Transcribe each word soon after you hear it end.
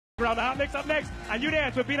Round the hot mix up next, and you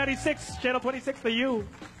dance with B96, Channel 26 to you.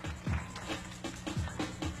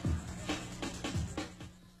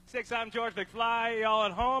 6, I'm George McFly. Y'all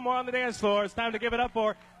at home or on the dance floor. It's time to give it up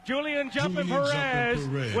for Julian Jumpin' Perez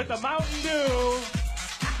with the Mountain Dew.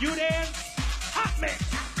 You dance, hot mix.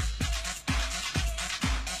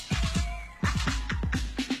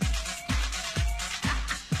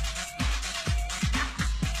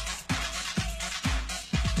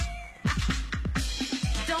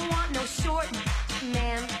 Short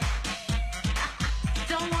man,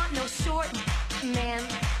 don't want no short man,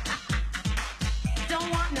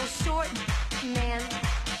 don't want no short man,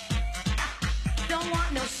 don't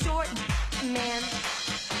want no short man.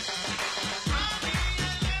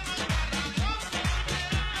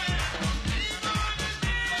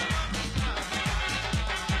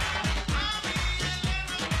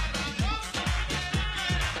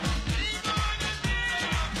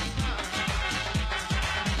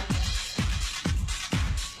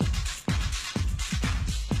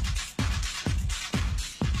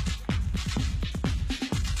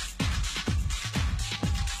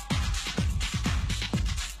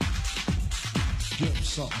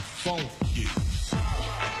 Something funky.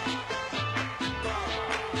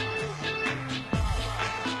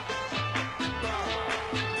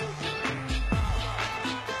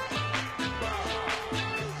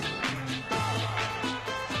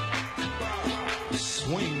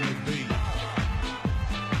 Swing the beat.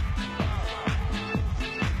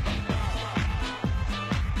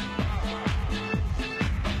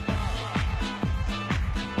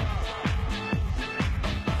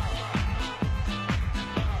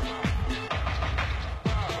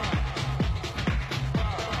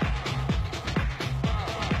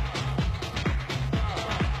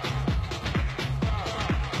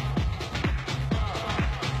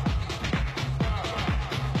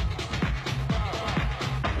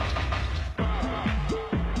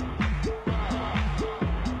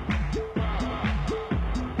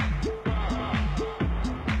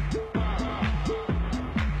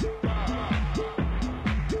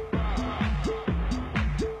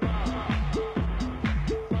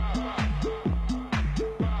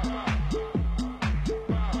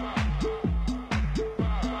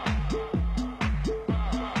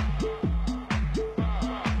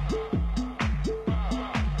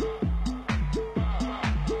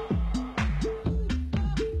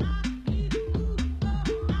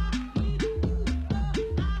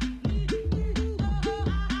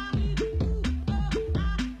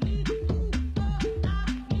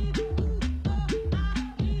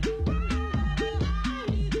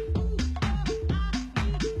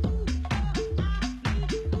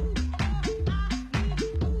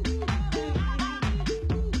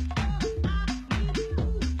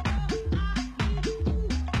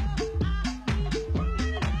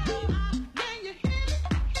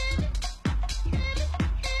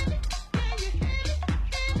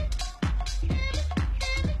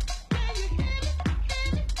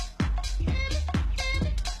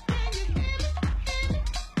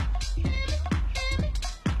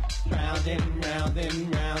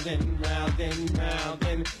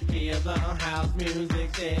 Roundin', feel the house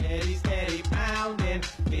music steady pounding.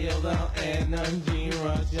 Feel the energy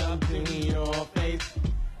rush up to your face.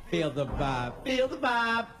 Feel the vibe,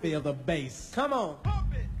 feel the bass. Come on.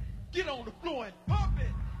 Pump it, get on the floor and pump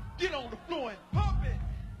it. Get on the floor and pump it.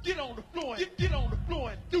 Get on the floor and get on the floor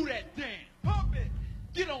and do that dance. Pump it,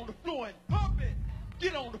 get on the floor and pump it.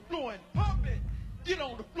 Get on the floor and pump it. Get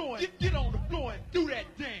on the floor and get on the floor and do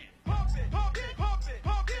that dance. Pump it, pump it, pump it,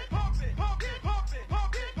 pump it, pump it, pump it, pump it,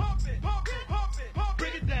 pump it, pump it, pump it, pump it, pump it.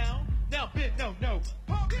 Bring it down. Now bend, no.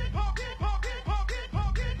 Pump it, pump it, pump it, pump it,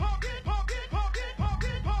 pump it, pump it, pump it, pump it, pump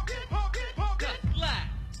it, pump it, pump it, pump it. Just slap.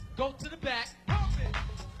 Go to the back. Pump it,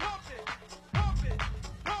 pump it, pump it,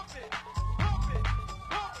 pump it, pump it, pump it,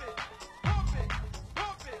 pump it, pump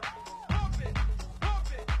it, pump it, pump it, pump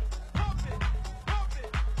it, pump it,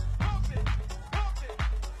 pump it, pump it,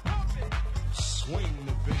 pump it. Swing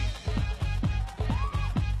the beat.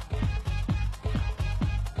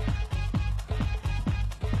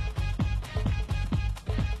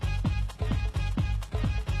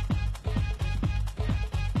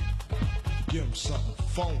 Give 'em something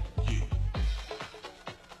funky.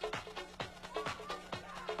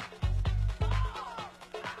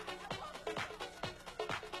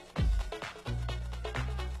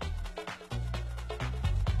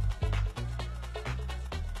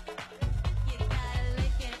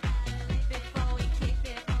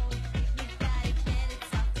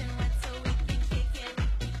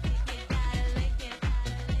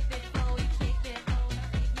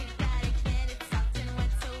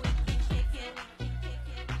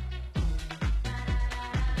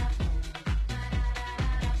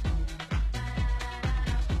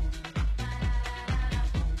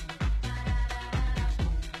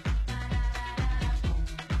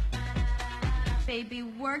 Baby,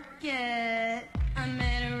 work it. I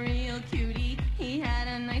met a real cutie. He had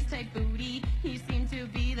a nice tight booty. He seemed to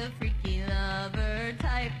be the freaky lover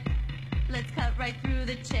type. Let's cut right through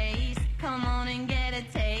the chase. Come on and get a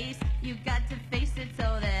taste. You got to face it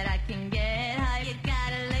so that I can get high. You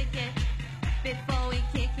gotta lick it before we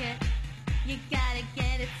kick it. You gotta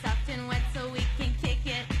get it soft and wet so we can kick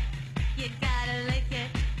it. You gotta lick it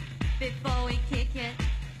before we kick it.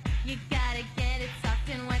 You gotta get it soft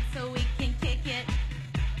and wet so we can kick it.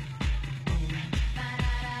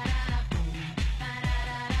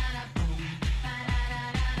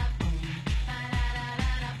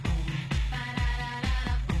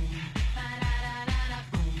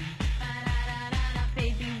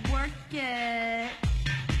 Baby, work it.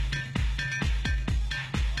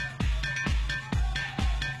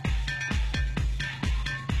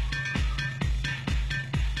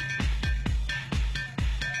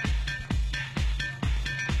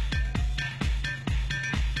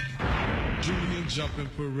 Julian Jumpin'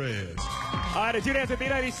 Perez. All right, it's You Dance at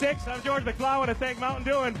B96. I'm George McFly. I want to thank Mountain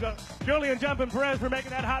Dew and Julian Jumpin' Perez for making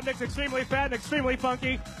that hot mix extremely fat and extremely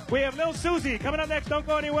funky. We have Lil Susie coming up next. Don't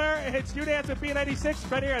go anywhere. It's You Dance at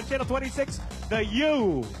B96 right here on Channel 26, The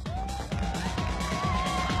U.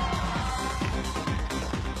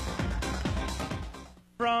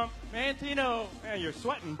 From Mantino. Man, you're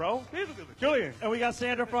sweating, bro. Julian. And we got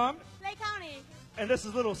Sandra from? Lake County. And this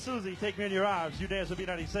is little Susie, Take Me in Your Arms. You Dance with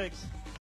B96.